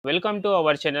Welcome to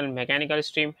our channel Mechanical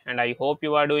Stream and I hope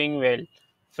you are doing well.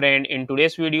 Friend, in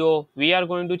today's video, we are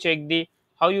going to check the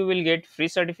how you will get free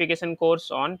certification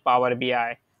course on Power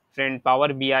BI. Friend,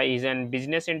 Power BI is an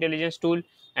business intelligence tool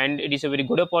and it is a very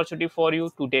good opportunity for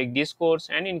you to take this course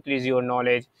and increase your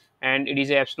knowledge. And it is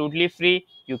absolutely free.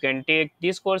 You can take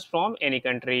this course from any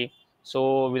country.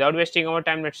 So without wasting our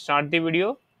time, let's start the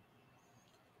video.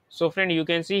 So friend, you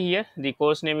can see here the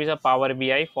course name is a Power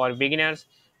BI for beginners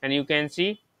and you can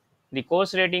see the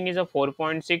course rating is a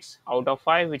 4.6 out of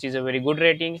 5, which is a very good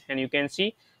rating, and you can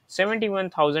see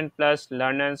 71,000 plus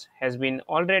learners has been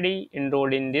already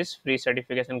enrolled in this free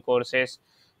certification courses.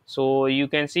 So you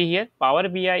can see here Power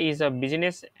BI is a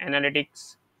business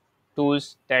analytics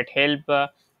tools that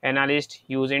help analysts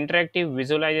use interactive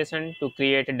visualization to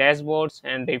create dashboards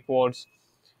and reports.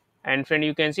 And friend,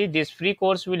 you can see this free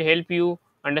course will help you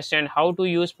understand how to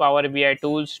use Power BI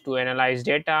tools to analyze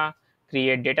data,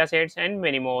 create data sets, and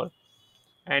many more.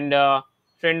 And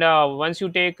friend, once you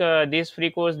take this free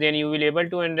course, then you will able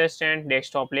to understand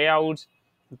desktop layouts,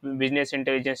 business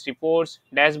intelligence reports,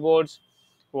 dashboards,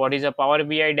 what is a Power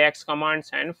BI Dax commands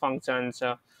and functions.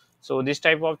 So this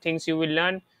type of things you will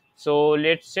learn. So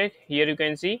let's check here. You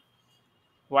can see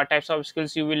what types of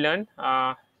skills you will learn.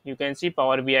 You can see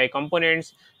Power BI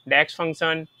components, Dax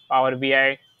function, Power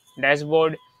BI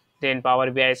dashboard, then Power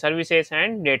BI services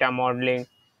and data modeling.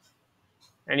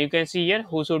 And you can see here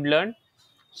who should learn.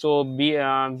 So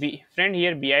friend,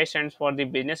 here BI stands for the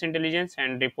business intelligence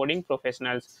and reporting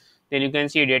professionals. Then you can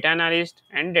see data analyst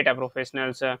and data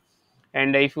professionals.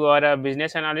 And if you are a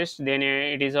business analyst, then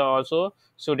it is also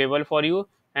suitable for you.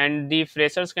 And the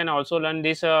freshers can also learn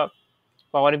this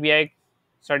Power BI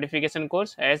certification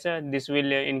course, as this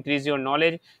will increase your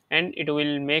knowledge and it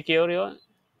will make your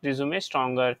resume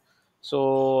stronger.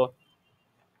 So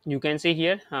you can see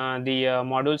here the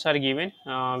modules are given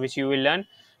which you will learn,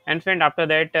 and friend, after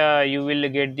that you will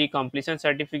get the completion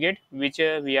certificate, which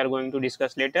we are going to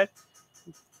discuss later.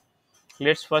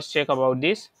 Let's first check about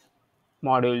these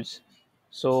modules.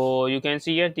 So you can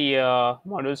see here the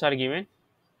modules are given.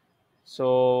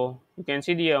 So you can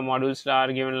see the modules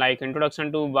are given like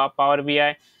introduction to Power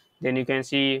BI. Then you can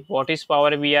see what is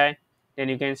Power BI. Then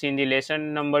you can see in the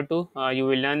lesson number 2 you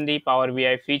will learn the Power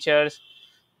BI features.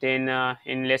 Then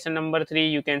in lesson number 3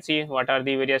 you can see what are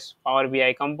the various Power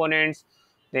BI components,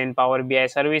 then Power BI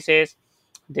services.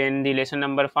 Then the lesson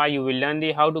number 5 you will learn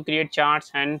the how to create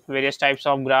charts and various types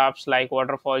of graphs like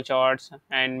waterfall charts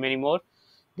and many more.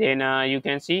 Then you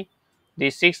can see the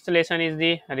sixth lesson is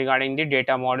the regarding the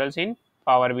data models in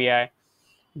Power BI.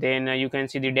 Then you can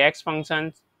see the Dax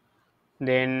functions.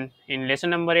 Then in lesson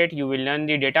number 8 you will learn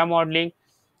the data modeling,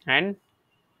 and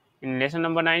in lesson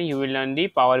number 9 you will learn the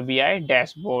Power BI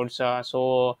dashboards.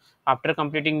 So after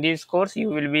completing this course you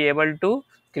will be able to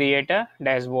create a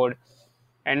dashboard.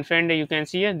 And friend, you can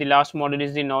see the last module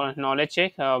is the knowledge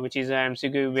check, which is a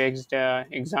MCQ based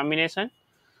examination.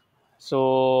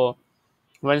 So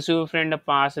once you friend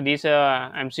pass this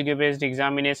MCQ based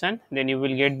examination, then you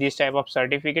will get this type of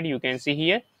certificate. You can see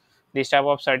here this type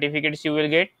of certificates you will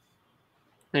get,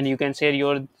 and you can share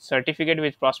your certificate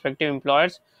with prospective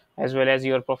employers as well as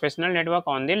your professional network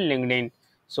on the LinkedIn.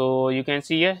 So you can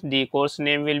see here the course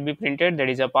name will be printed, that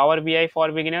is a Power BI for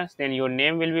beginners. Then your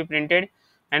name will be printed,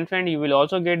 and friend, you will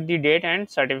also get the date and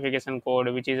certification code,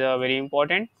 which is very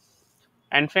important.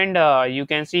 And friend, you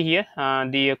can see here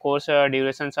the course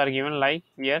durations are given like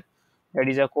here, that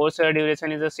is a course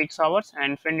duration is a 6 hours,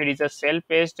 and friend, it is a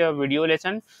self-paced video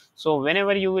lesson. So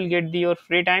whenever you will get your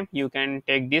free time, you can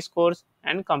take this course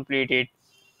and complete it.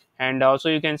 And also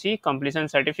you can see completion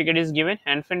certificate is given,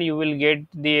 and friend, you will get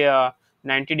the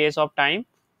 90 days of time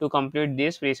to complete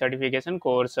this free certification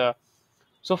course.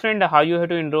 So friend, how you have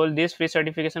to enroll these free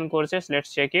certification courses,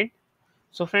 let's check it.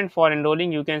 So friend, for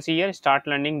enrolling you can see here start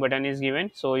learning button is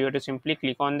given, so you have to simply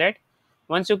click on that.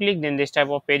 Once you click, then this type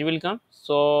of page will come.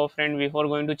 So friend, before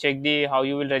going to check the how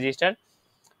you will register,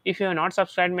 if you have not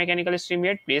subscribed Mechanical Stream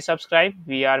yet, please subscribe.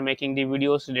 We are making the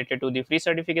videos related to the free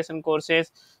certification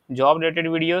courses, job related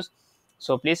videos.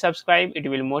 So please subscribe. It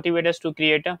will motivate us to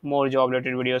create more job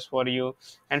related videos for you.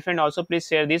 And friend, also please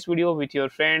share this video with your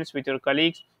friends, with your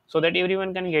colleagues, so that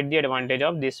everyone can get the advantage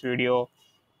of this video.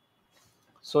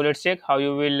 So let's check how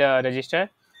you will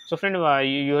register. So friend,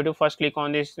 you have to first click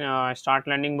on this start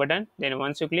learning button. Then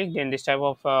once you click, then this type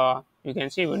of you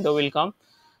can see window will come.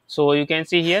 So you can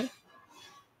see here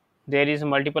there is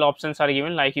multiple options are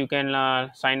given, like you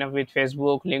can sign up with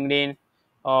Facebook, LinkedIn,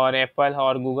 or Apple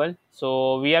or Google.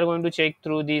 So we are going to check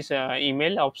through this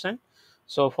email option.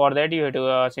 So for that you have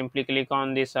to simply click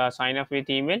on this sign up with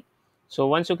email. So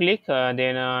once you click,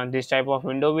 then this type of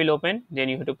window will open. Then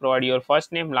you have to provide your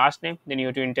first name, last name. Then you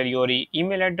have to enter your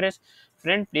email address.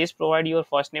 Friend, please provide your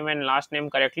first name and last name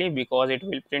correctly because it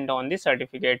will print on the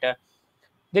certificate.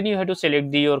 Then you have to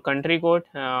select your country code.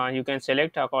 You can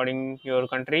select according your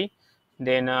country.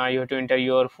 Then you have to enter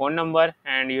your phone number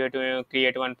and you have to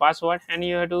create one password, and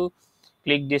you have to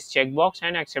click this checkbox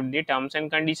and accept the terms and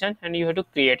condition, and you have to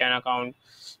create an account.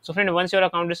 So friend, once your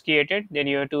account is created, then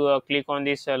you have to click on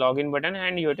this login button,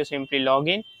 and you have to simply log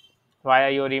in via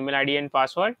your email id and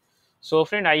password. So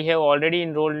friend, I have already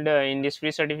enrolled in this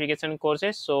free certification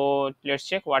courses, so let's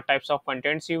check what types of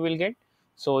contents you will get.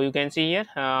 So you can see here,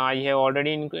 I have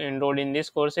already enrolled in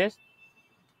these courses.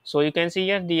 So you can see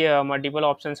here the multiple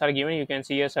options are given. You can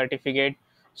see a certificate.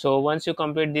 So once you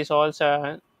complete this all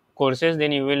courses,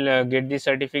 then you will get the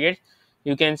certificate.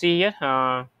 You can see here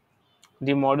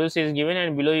the modules is given,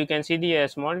 and below you can see the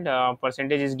small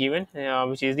percentage is given,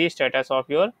 which is the status of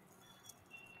your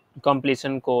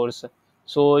completion course.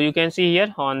 So you can see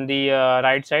here on the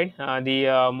right side, the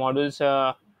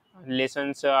modules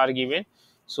lessons are given.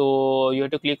 So you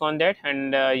have to click on that,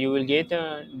 and you will get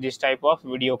this type of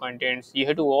video contents. You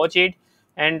have to watch it,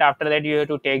 and after that you have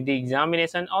to take the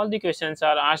examination. All the questions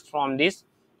are asked from this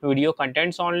video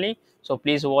contents only, so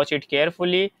please watch it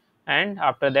carefully, and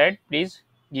after that please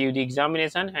give the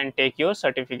examination and take your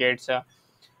certificates.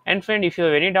 And friend, if you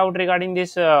have any doubt regarding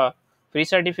this free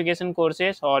certification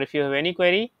courses, or if you have any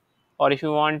query, or if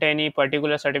you want any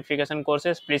particular certification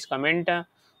courses, please comment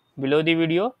below the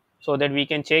video so that we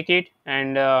can check it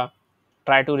and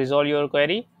try to resolve your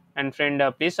query. And friend,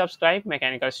 please subscribe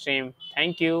Mechanical Stream.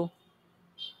 Thank you.